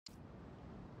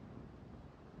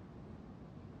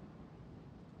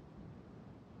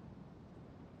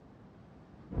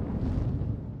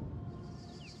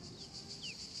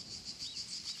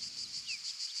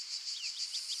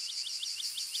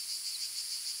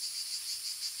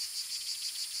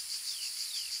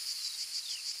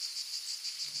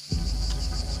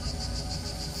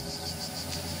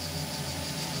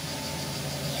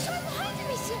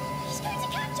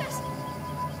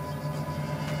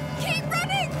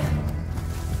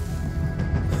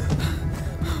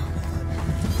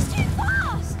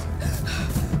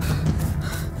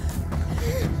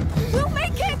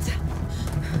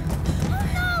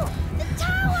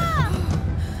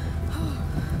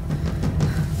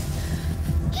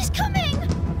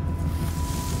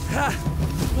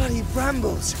bloody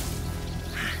brambles!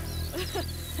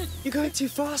 You're going too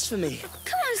fast for me.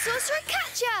 Come on, Sorcerer,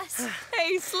 catch us!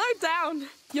 Hey, slow down.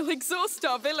 You'll exhaust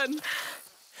our villain.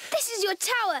 This is your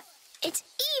tower. It's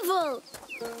evil.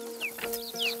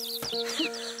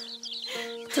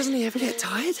 Doesn't he ever get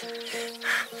tired?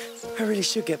 I really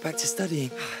should get back to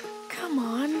studying. Come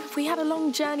on, we had a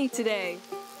long journey today.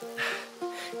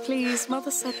 Please,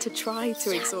 Mother said to try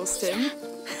to exhaust him.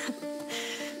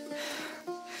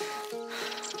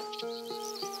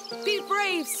 Be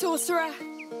brave, Sorcerer.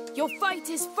 Your fight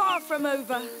is far from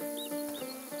over.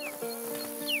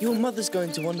 Your mother's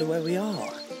going to wonder where we are.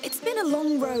 It's been a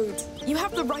long road. You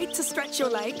have the right to stretch your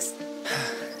legs.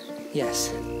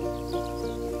 Yes.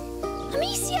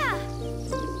 Amicia!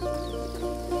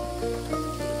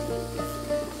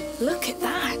 Look at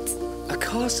that. A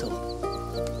castle.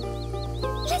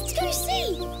 Let's go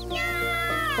see!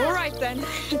 Yeah! All right, then.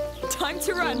 Time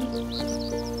to run.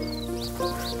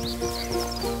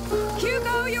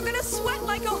 Hugo, you're gonna sweat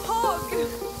like a hog.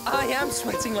 I am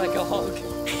sweating like a hog.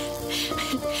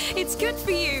 It's good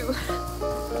for you.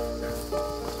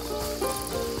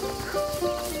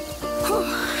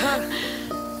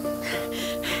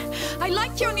 I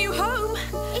like your new home.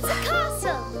 It's a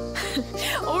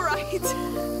castle. All right.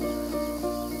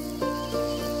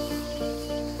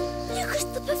 Lucas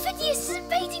the Perfidious is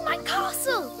invading my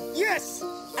castle. Yes!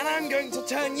 And I'm going to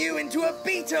turn you into a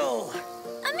beetle!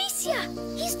 Amicia,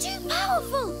 he's too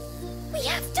powerful. We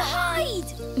have to hide.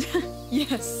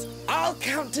 Yes. I'll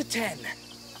count to 10.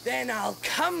 Then I'll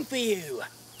come for you,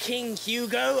 King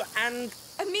Hugo and...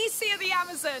 Amicia the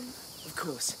Amazon. Of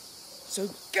course. So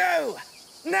go!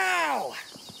 Now!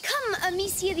 Come,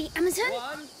 Amicia the Amazon.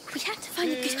 1, We have to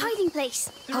find a good hiding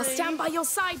place. I'll stand by your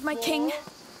side, my king.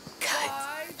 Good.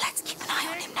 5, Let's keep an eye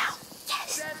on him now.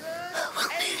 Yes. 7, We'll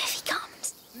move if he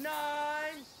comes. 9,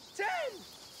 10!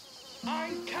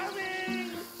 I'm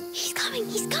coming! He's coming,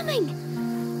 he's coming.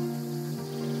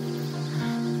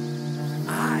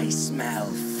 I smell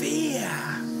fear.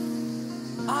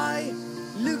 I,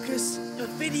 Lucas,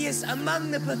 perfidious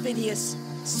among the perfidious,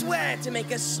 swear to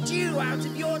make a stew out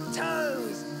of your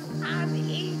toes and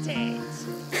eat it.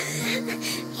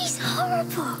 He's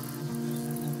horrible.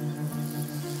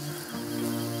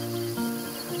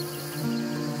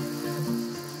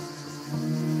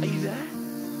 Are you there?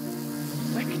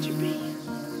 Where could you be?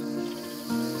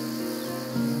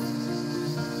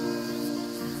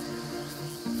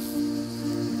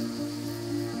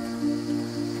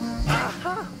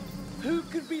 Aha! Who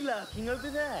could be lurking over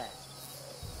there?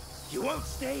 You won't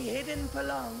stay hidden for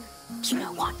long. Do you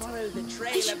know what? Follow the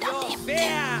trail We should of your hunt him.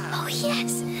 fear. Oh,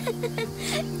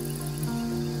 yes.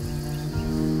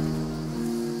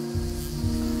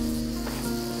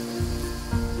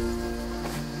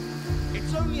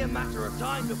 It's only a matter of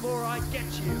time before I get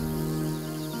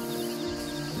you.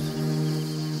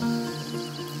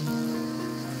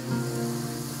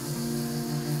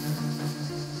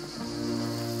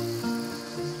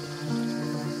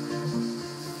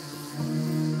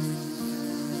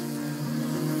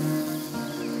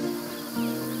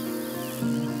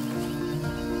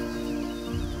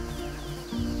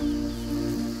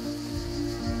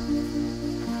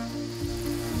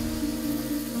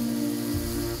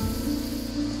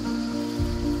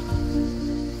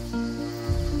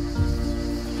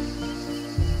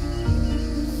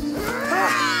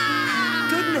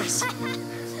 Goodness!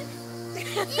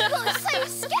 You got so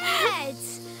scared.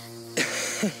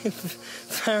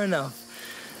 Fair enough.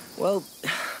 Well,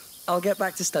 I'll get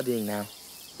back to studying now.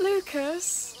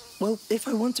 Lucas. Well, if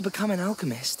I want to become an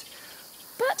alchemist,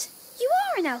 But you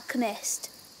are an alchemist.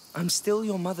 I'm still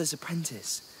your mother's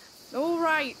apprentice. All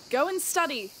right, go and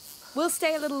study. We'll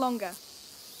stay a little longer.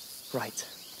 Right.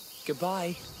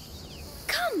 Goodbye.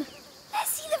 Come, let's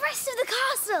see the rest of the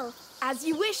castle. As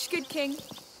you wish, good king.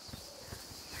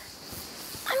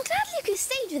 I'm glad Lucas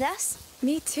stayed with us.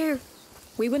 Me too.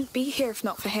 We wouldn't be here if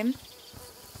not for him.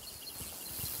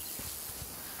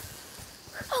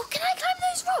 Oh, can I climb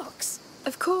those rocks?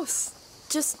 Of course.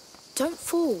 Just don't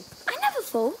fall. I never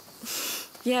fall.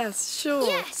 Yes, sure.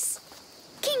 Yes.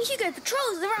 King Hugo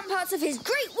patrols the ramparts of his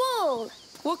great wall.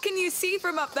 What can you see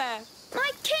from up there?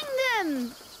 My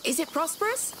kingdom. Is it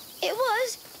prosperous? It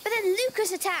was, but then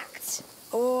Lucas attacked.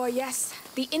 Oh, yes.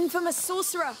 The infamous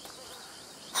sorcerer.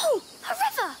 Oh, a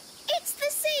river. It's the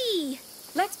sea.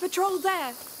 Let's patrol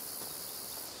there.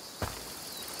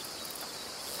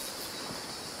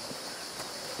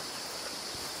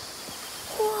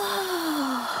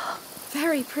 Whoa.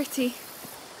 Very pretty.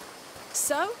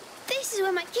 So, This is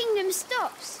where my kingdom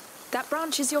stops. that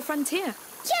branch is your frontier.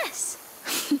 Yes.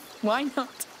 Why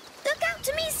not? Look out,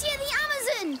 Amicia the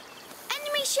Amazon.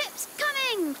 Enemy ships coming.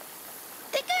 coming!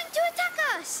 They're going to attack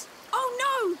us!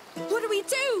 Oh no! What do we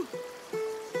do?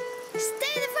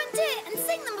 Stay at the frontier and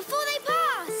sing them before they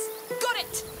pass! Got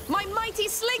it! My mighty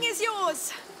sling is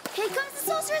yours! Here comes the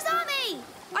sorcerer's army!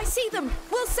 I see them!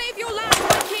 We'll save your land,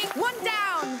 my king! One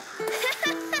down!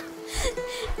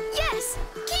 Yes!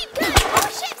 Keep going!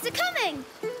 More ships are coming!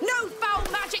 No foul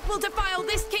magic will defile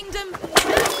this kingdom!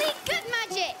 Only good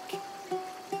magic!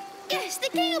 Yes, the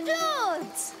king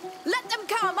applauds! Let them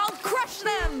come! I'll crush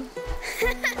them!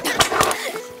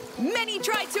 Many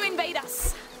tried to invade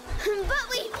us. But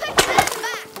we pushed them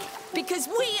back! Because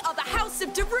we are the House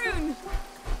of 𝕸𝕚.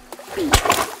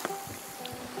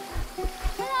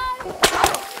 Hello!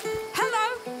 Hello!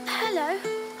 Hello.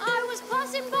 I was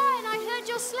passing by and I heard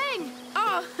your sling.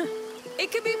 Oh,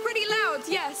 it can be pretty loud,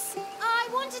 yes. I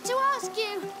wanted to ask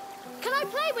you, can I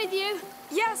play with you?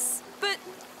 Yes, but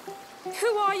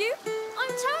who are you?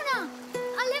 I'm Tona.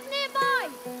 I live nearby.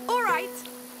 All right.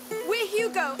 We're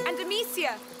Hugo and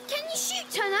Amicia. Can you shoot,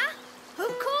 Tona?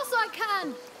 Of course I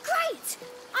can. Great.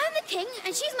 I'm the king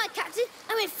and she's my captain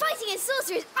and we're fighting a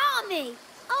sorcerer's army.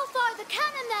 I'll fire the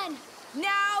cannon then.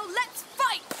 Now let's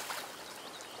fight!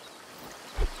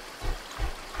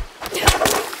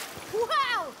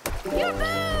 Wow! You're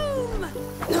boom!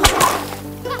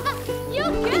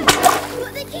 You're good!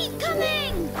 But they keep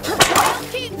coming! They'll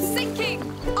keep sinking!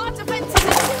 Our defenses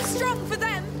are too strong for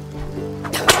them!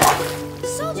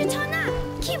 Soldier Tona,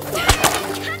 keep firing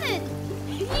the cannon!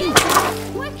 Yeah!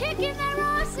 We're kicking their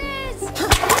asses!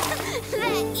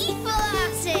 Their evil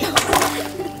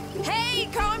asses! Hey,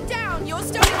 calm down! You're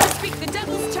starting to speak the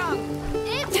devil's tongue!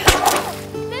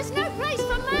 There's no place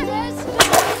for murders!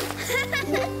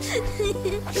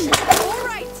 All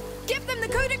right! Give them the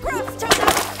coup de grace, Tona!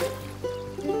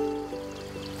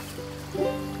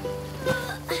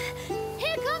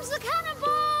 Here comes the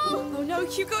cannonball! Oh no,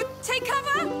 Hugo, take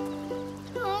cover!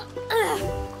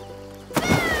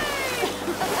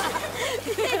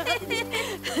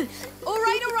 All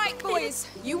right, boys.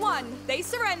 You won. They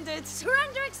surrendered.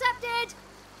 Surrender accepted!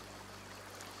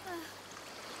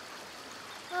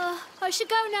 I should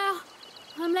go now.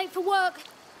 I'm late for work.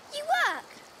 You work?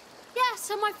 Yes,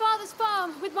 on my father's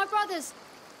farm with my brothers.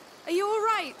 Are you all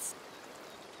right?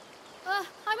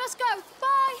 I must go.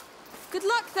 Bye. Good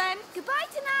luck, then. Goodbye,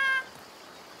 Tana.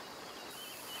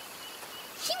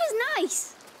 She was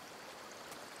nice.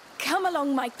 Come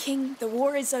along, my king. The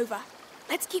war is over.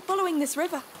 Let's keep following this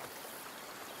river.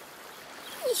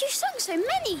 You sung so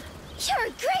many. You're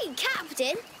a great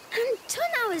captain. And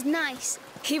Tana was nice.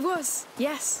 He was,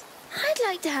 yes. I'd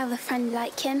like to have a friend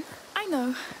like him. I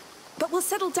know. But we'll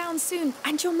settle down soon,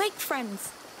 and you'll make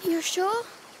friends. You're sure?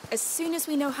 As soon as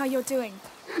we know how you're doing.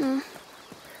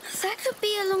 That could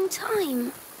be a long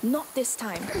time. Not this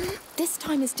time. This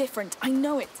time is different. I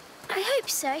know it. I hope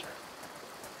so.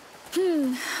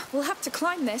 We'll have to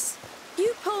climb this.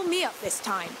 You pull me up this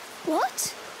time.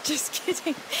 What? Just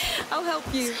kidding. I'll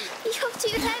help you. You're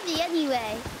too heavy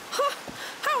anyway.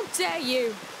 How dare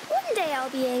you? One day I'll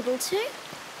be able to.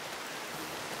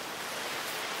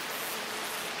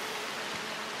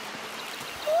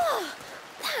 Whoa!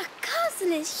 That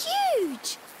castle is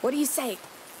huge! What do you say?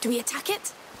 Do we attack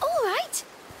it? All right.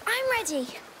 I'm ready.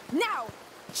 Now!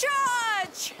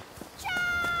 Charge!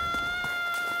 Charge!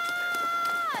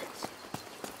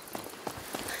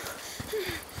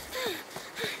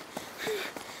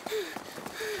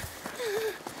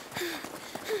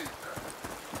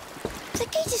 The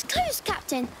gate is closed,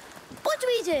 Captain. What do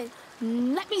we do?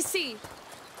 Let me see.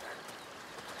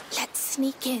 Let's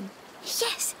sneak in.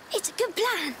 Yes, it's a good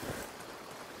plan.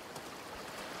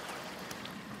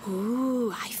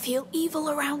 Ooh, I feel evil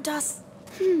around us.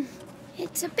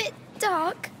 It's a bit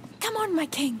dark. Come on, my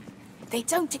king. They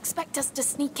don't expect us to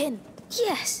sneak in.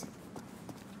 Yes.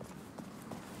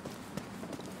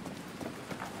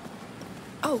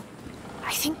 Oh,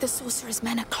 I think the sorcerer's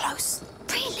men are close.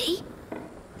 Really?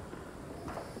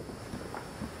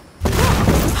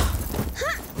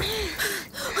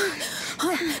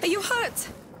 Are you hurt?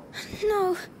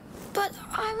 No, but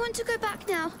I want to go back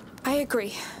now. I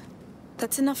agree.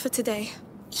 That's enough for today.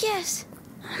 Yes,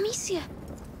 Amicia.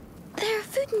 There are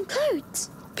food and clothes.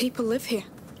 People live here.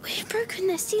 We've broken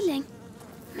their ceiling.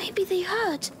 Maybe they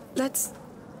heard. Let's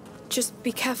just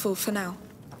be careful for now.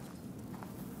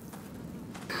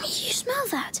 You smell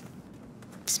that?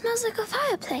 It smells like a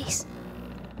fireplace.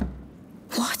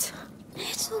 What?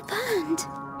 It's all burned.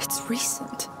 It's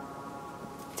recent.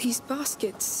 These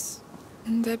baskets,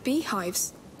 they're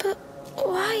beehives. But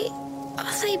why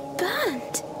are they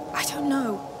burned? I don't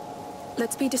know.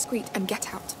 Let's be discreet and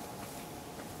get out.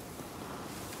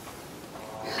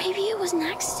 Maybe it was an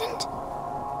accident?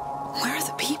 Where are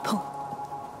the people?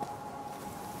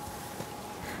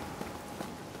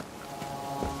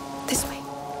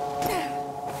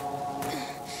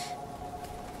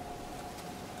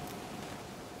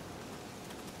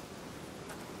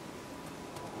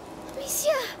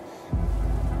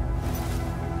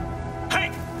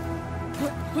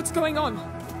 What's going on?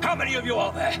 How many of you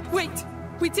are there? Wait!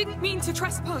 We didn't mean to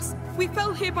trespass. We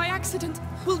fell here by accident.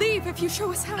 We'll leave if you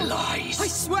show us how. Lies! I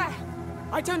swear!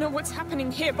 I don't know what's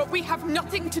happening here, but we have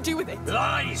nothing to do with it.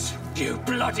 Lies! You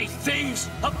bloody thieves!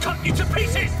 I'll cut you to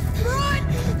pieces! Run!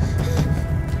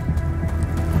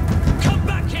 Come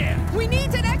back here! We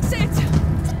need an exit!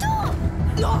 The door!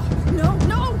 No! No!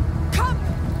 No! Come!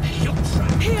 You're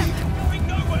trapped! Here! You're going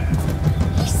nowhere!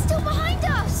 He's still behind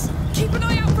us! Keep an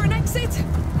eye out for an exit!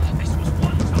 This was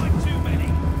one time too many!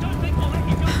 Don't think we'll let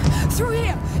you go! Through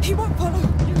here! He won't follow!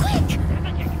 Quick!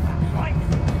 Never get back, right?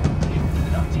 You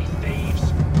bloody thieves!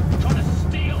 Trying to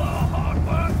steal our hard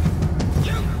work!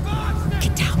 You bastard!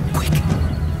 Get down, quick!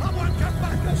 I won't come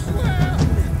back, I swear!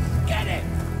 Get him!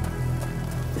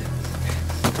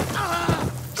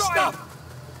 Stop!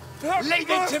 Leave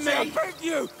it to me! I beg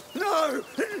you! No!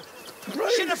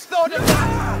 Should have thought of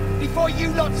that before you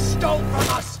lot stole from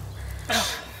us!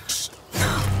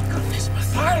 Goodness,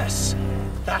 Matthias!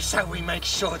 That's how we make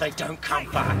sure they don't come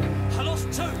back. I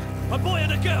lost two, a boy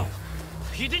and a girl.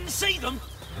 You didn't see them?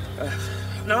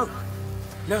 No.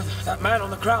 No, that man on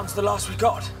the ground's the last we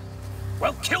got.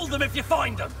 Well, kill them if you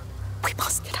find them. We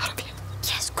must get out of here.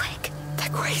 Yes, quick. They're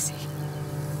crazy.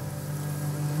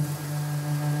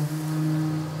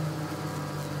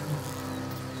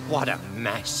 What a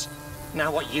mess. Now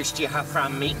what use do you have for our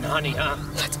meat and honey, huh?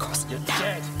 Let's cross. You're No,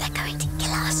 dead. they're going to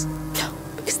kill us. No,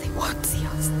 because they won't see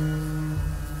us.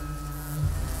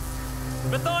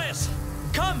 Matthias,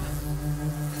 come!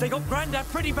 They got Grandad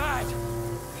pretty bad.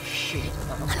 Shit.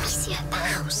 Amicia, the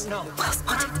house. No.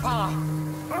 Grandpa!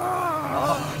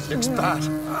 Oh, it looks bad.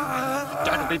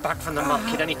 Dad will be back from the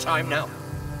market any time now.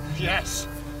 Yes.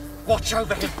 Watch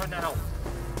over him for now.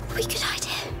 We could hide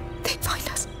here. They'd find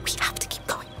us. We have to keep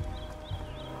going.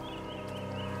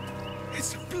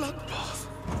 It's a bloodbath.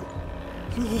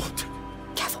 Lord.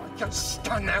 Careful. Don't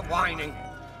stand there whining.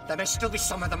 There may still be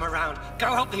some of them around.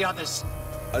 Go help the others.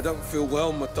 I don't feel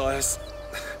well, Matthias.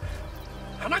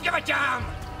 I don't give a damn!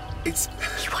 It's...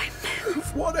 You won't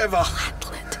move. whatever.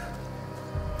 Handle it.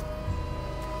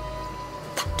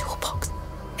 That toolbox.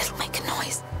 It'll make a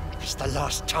noise. It's the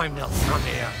last time they'll come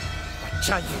here. I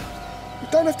tell you. You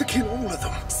don't have to kill all of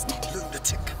them. Steady.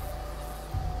 Lunatic.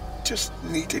 Just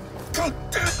needed... God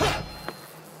damn!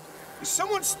 Is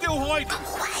someone still hiding? Go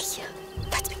away.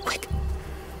 Let's be quick.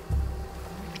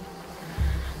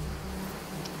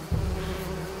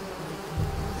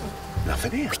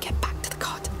 Nothing here. We get back to the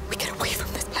cart. We get away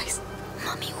from this place.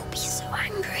 Mummy will be so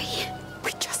angry.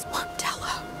 We just won't tell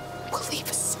her. We'll leave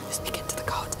as soon as we get to the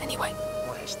cart anyway.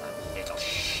 Where's that little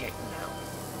shit now?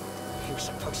 He was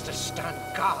supposed to stand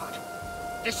guard.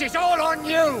 This is all on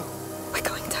you! We're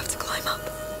going to have to climb up.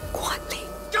 Quietly.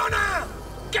 Donna!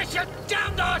 Get your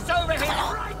damned ass over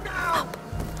here right now!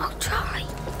 I'll try.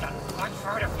 I've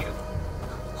heard of you.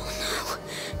 Oh no.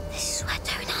 This is where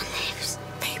𝕠₂ lives.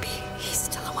 Maybe he's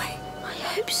still away. I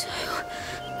hope so.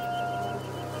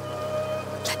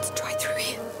 Let's try through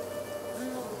here.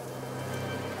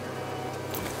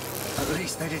 At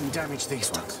least they didn't damage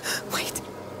these ones. Wait.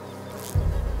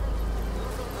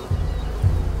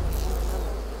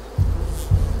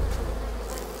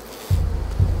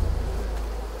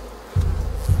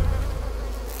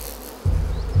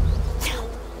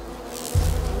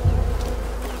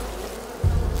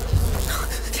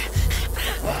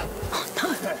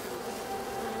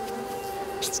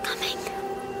 It's coming.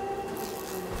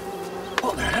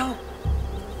 What the hell?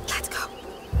 Let's go.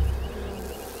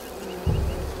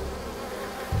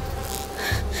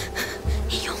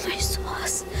 He almost saw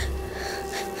us.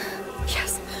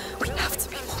 Yes, we have to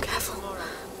be more careful.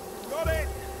 Got it!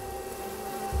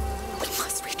 We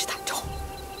must reach that door.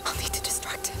 I'll need to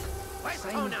distract him. Where's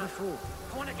Donna?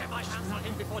 I want to get my hands on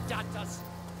him before Dad does.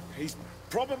 He's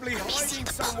probably See hiding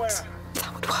the somewhere. box.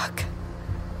 That would work.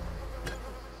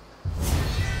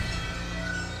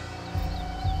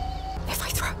 If I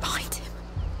throw it behind him.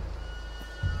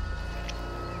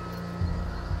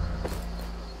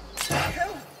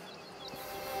 Hell!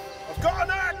 I've got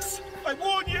an axe! I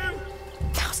warn you!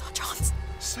 Now's our chance.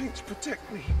 Saints protect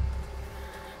me.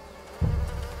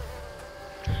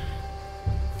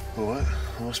 Alright,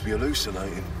 I must be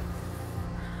hallucinating.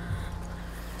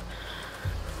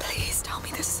 Please tell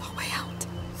me this is our way out.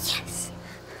 Yes.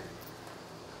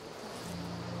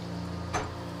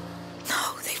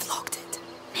 No, they've locked it.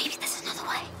 Maybe there's another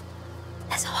way.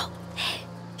 There's a hole here.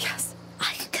 Yes.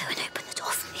 I can go and open the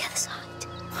door from the other side.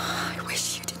 I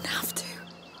wish you didn't have to.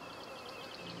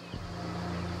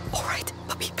 All right,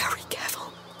 but be very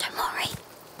careful. Don't worry.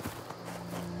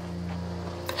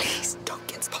 Please don't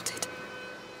get spotted.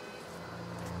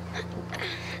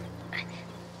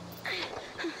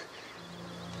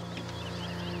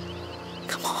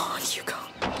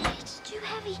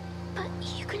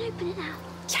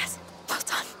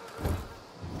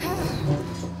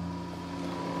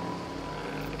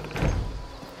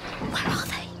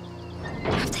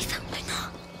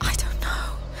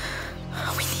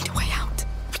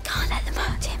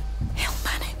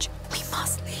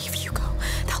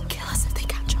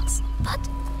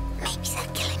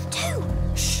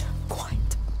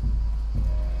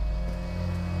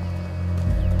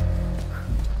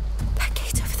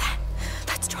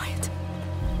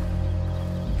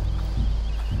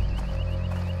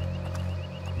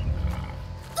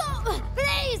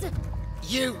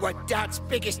 You were Dad's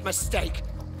biggest mistake,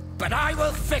 but I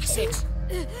will fix it!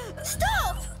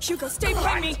 Stop! Hugo, stay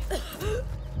behind me!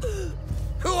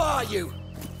 Who are you?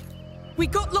 We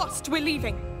got lost, we're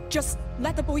leaving. Just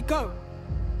let the boy go.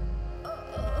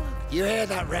 You hear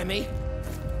that, Remy?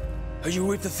 Are you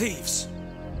with the thieves?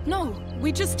 No,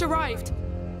 we just arrived.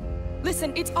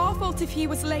 Listen, it's our fault if he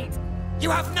was late.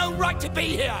 You have no right to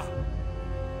be here!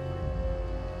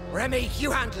 Remy,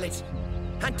 you handle it.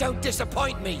 And don't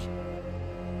disappoint me.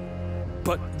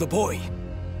 But the boy...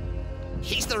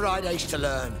 He's the right age to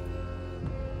learn.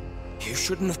 You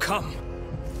shouldn't have come.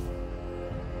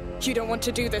 You don't want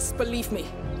to do this, believe me.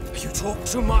 You talk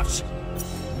too much.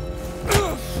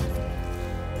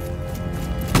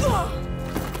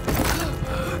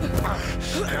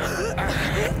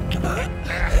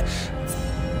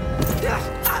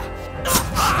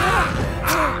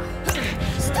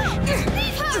 Stop!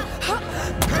 Leave her!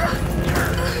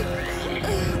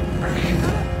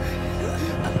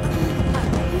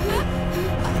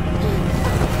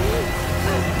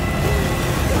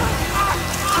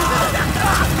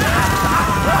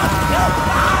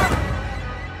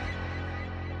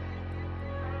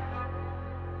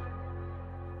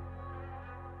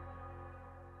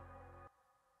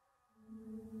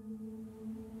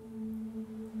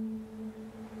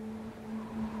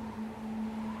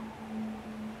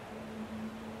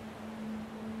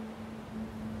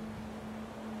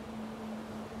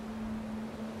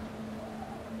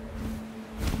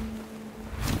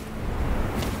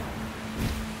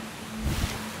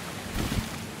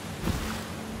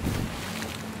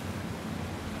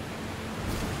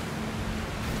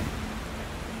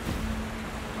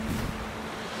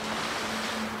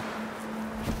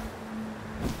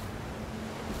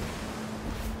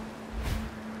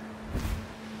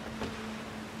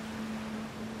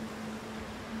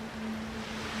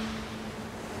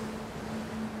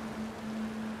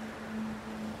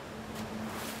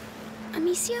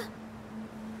 Amicia?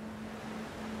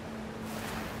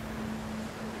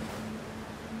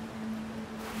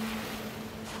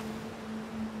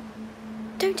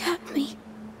 Don't hurt me.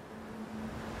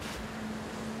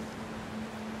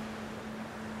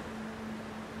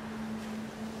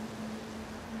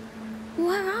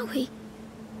 Where are we?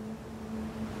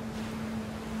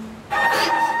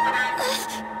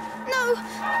 No!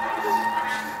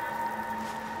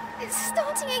 It's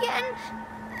starting again.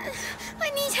 I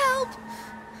need help.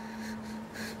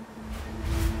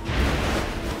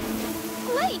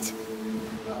 Wait!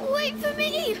 Wait for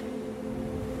me!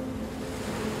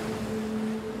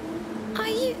 Are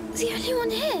you the only one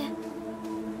here?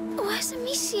 Where's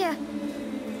Amicia?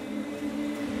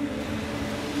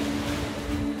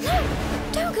 No!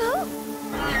 Don't go!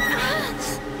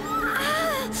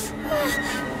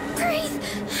 Breathe!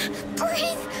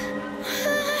 Breathe!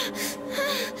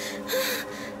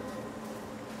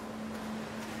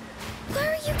 Where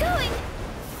are you going?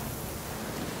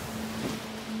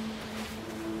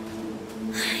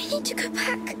 I need to go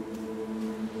back.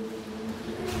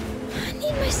 I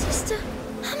need my sister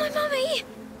and my mummy.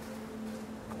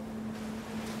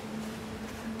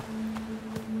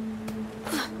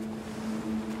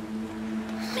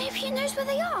 Maybe he knows where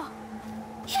they are.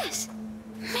 Yes,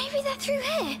 maybe they're through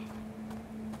here.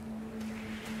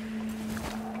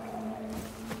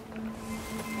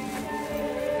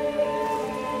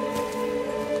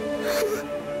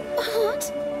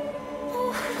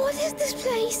 What is this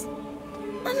place?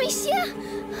 Amicia?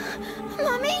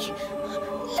 Mummy?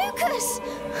 Lucas?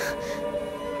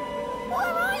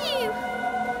 Where are you?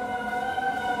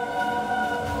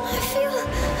 I feel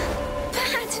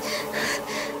bad.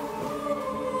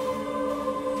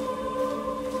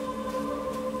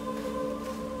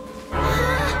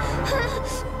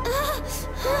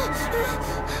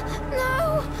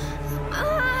 No!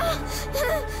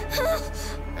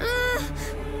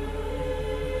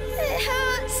 It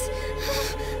hurts.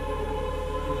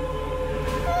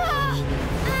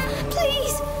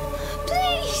 Please,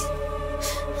 please.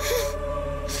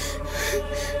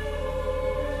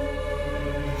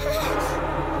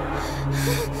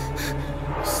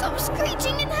 Stop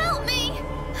screeching and help me.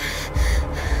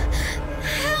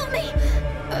 Help me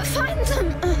find them.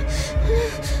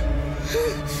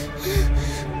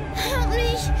 Help me.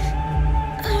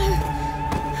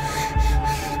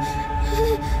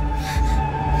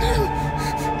 No,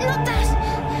 not that.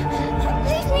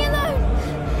 Leave me alone.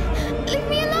 Leave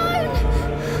me alone.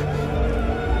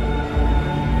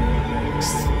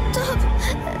 Stop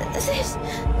this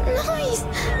noise.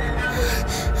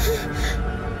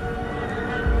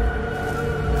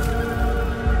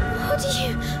 What do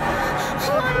you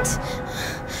want?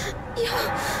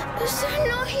 You're so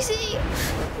noisy.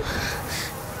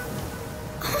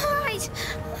 Wait,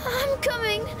 I'm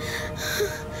coming.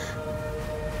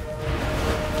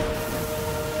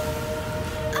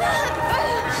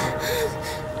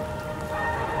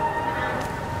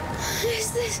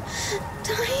 Is this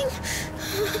dying?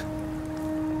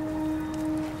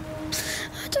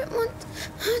 I don't want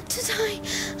to die.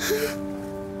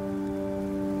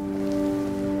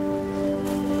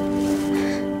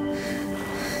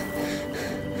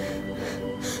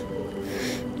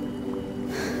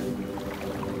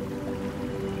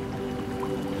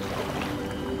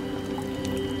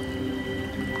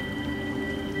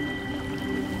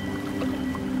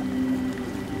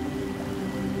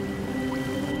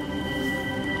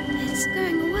 It's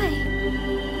going away.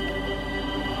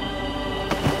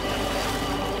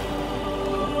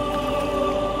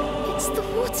 It's the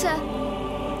water.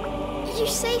 You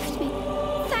saved me.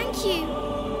 Thank you.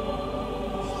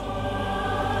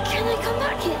 Can I come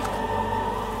back here?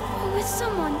 Or with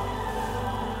someone?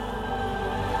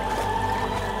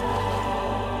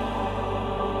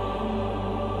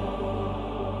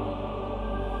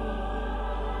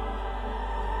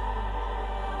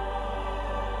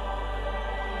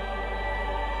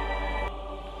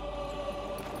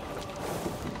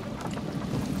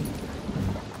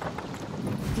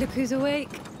 Look who's awake.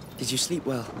 Did you sleep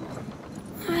well?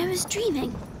 I was dreaming.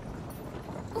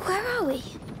 Where are we?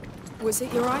 Was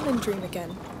it your island dream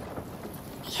again?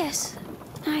 Yes,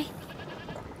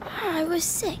 I was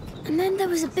sick, and then there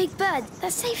was a big bird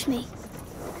that saved me.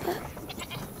 But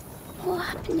what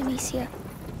happened to Amicia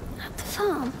at the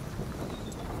farm?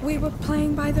 We were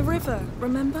playing by the river,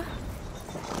 remember?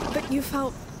 But you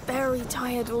felt very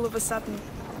tired all of a sudden.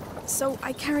 So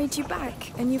I carried you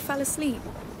back, and you fell asleep.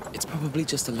 It's probably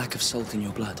just a lack of salt in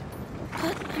your blood.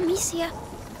 But Amicia...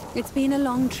 It's been a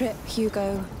long trip,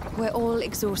 Hugo. We're all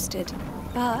exhausted.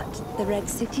 But the Red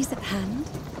City's at hand.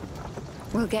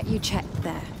 We'll get you checked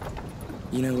there.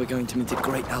 You know, we're going to meet a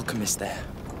great alchemist there.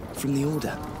 From the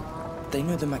Order. They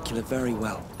know the macula very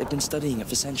well. They've been studying it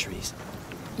for centuries.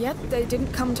 Yet they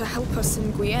didn't come to help us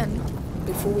in Guyenne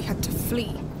before we had to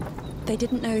flee. They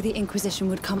didn't know the Inquisition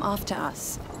would come after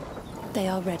us. They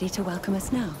are ready to welcome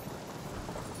us now.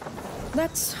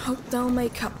 Let's hope they'll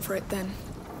make up for it then.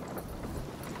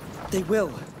 They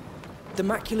will. The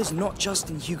macula's not just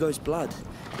in Hugo's blood.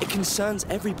 It concerns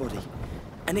everybody.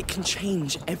 And it can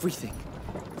change everything.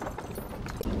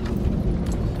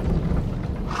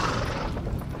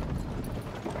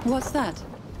 What's that?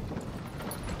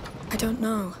 I don't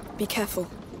know. Be careful.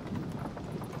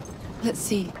 Let's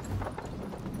see.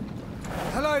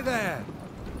 Hello there.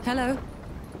 Hello?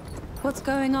 What's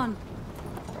going on?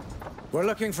 We're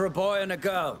looking for a boy and a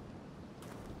girl.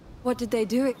 What did they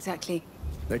do exactly?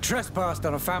 They trespassed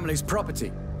on a family's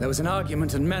property. There was an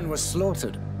argument and men were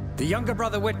slaughtered. The younger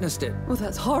brother witnessed it. Oh,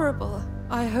 that's horrible.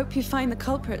 I hope you find the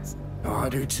culprits. Oh, I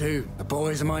do too. The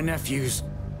boys are my nephews.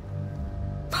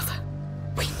 Mother,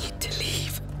 we need to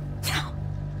leave. Now.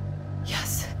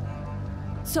 Yes.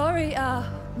 Sorry,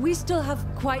 we still have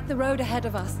quite the road ahead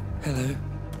of us. Hello.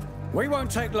 We won't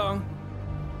take long.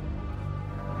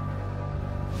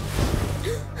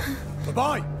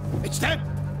 Goodbye. It's them.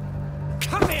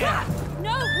 Come here!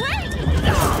 No, wait!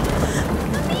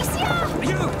 Amicia!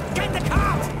 You! Get the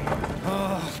cart!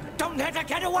 Oh, don't let her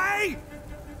get away!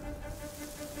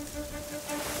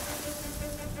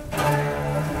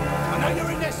 I know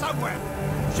you're in there somewhere.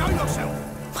 Show yourself.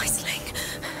 My sling.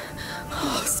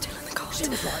 Oh, still in the cart. She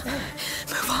was right there.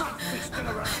 Move on. She's still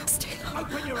around. Still.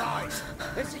 Open your eyes.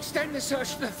 Let's extend the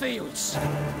search to the fields.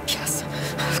 Yes.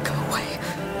 Go away.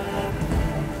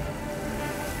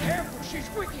 Careful, she's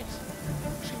wicked.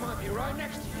 She might be right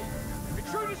next to you.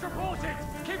 Intruders reported.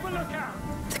 Keep a lookout.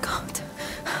 The guard.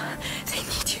 They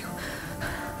need you.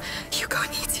 Hugo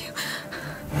needs you.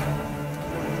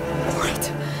 All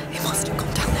right. He must have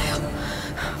gone down the hill.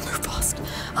 Move fast.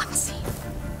 Unseen.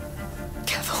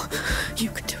 Careful.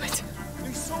 You can do it.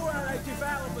 We saw how they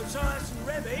devoured Matthias and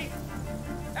Remy.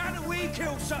 How do we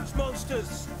kill such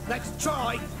monsters? Let's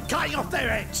try cutting off their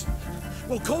heads.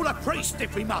 We'll call a priest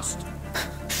if we must.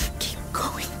 Keep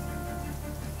going.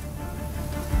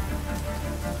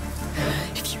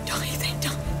 If you die, they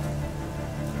die.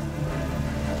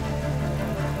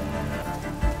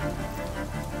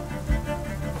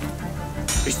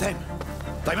 It's them.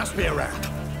 They must be around.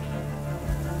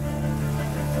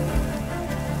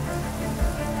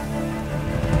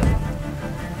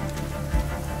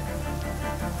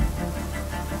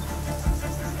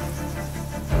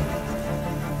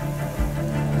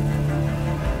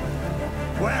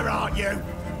 Where are you?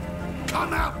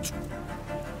 Come out!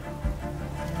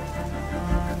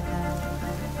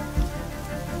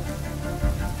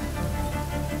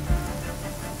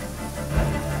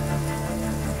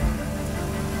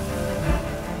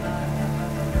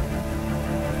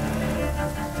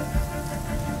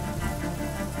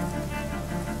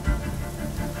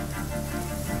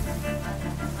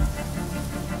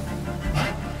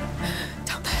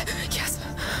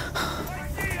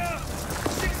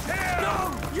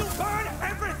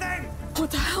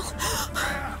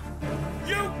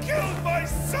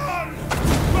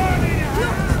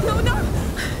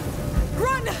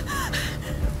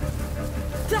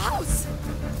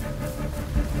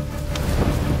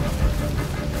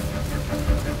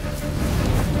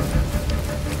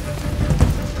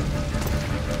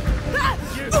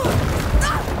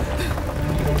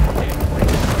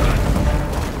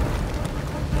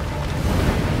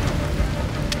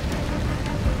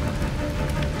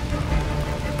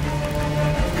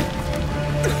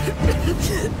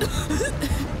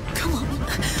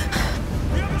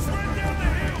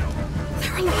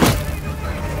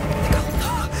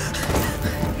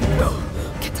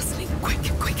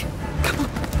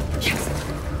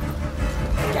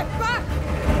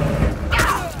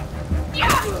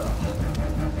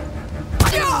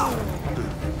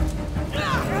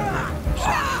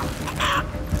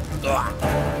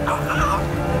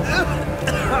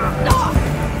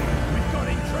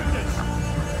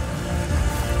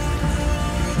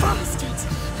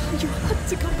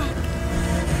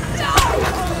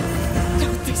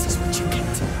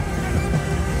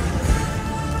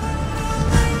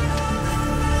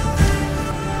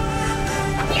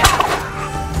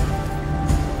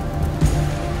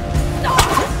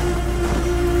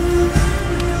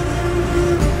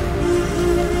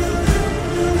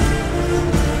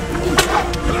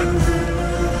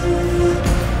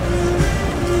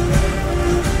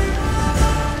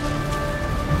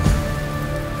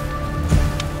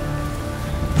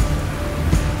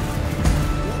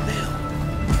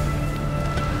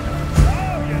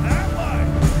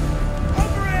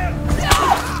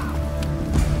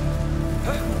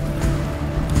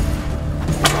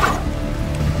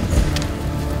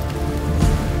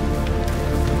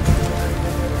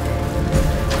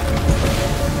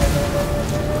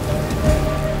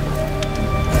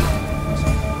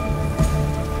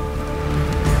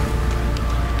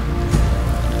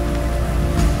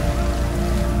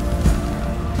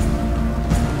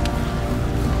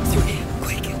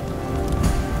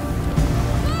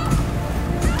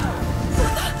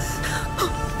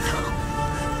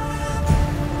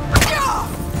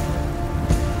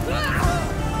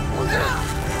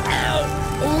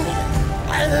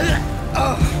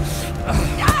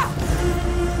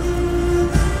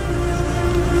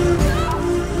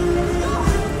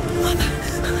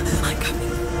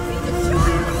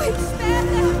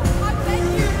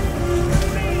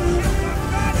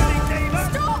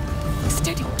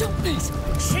 Stop it!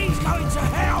 She's going to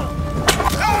hell!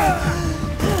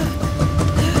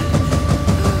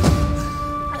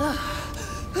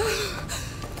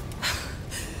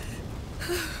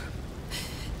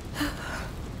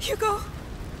 Hugo!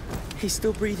 He's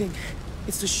still breathing.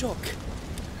 It's the shock.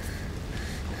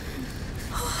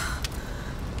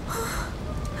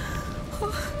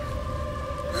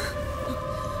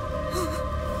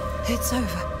 It's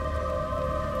over.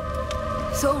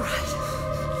 It's all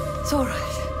right. It's all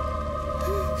right.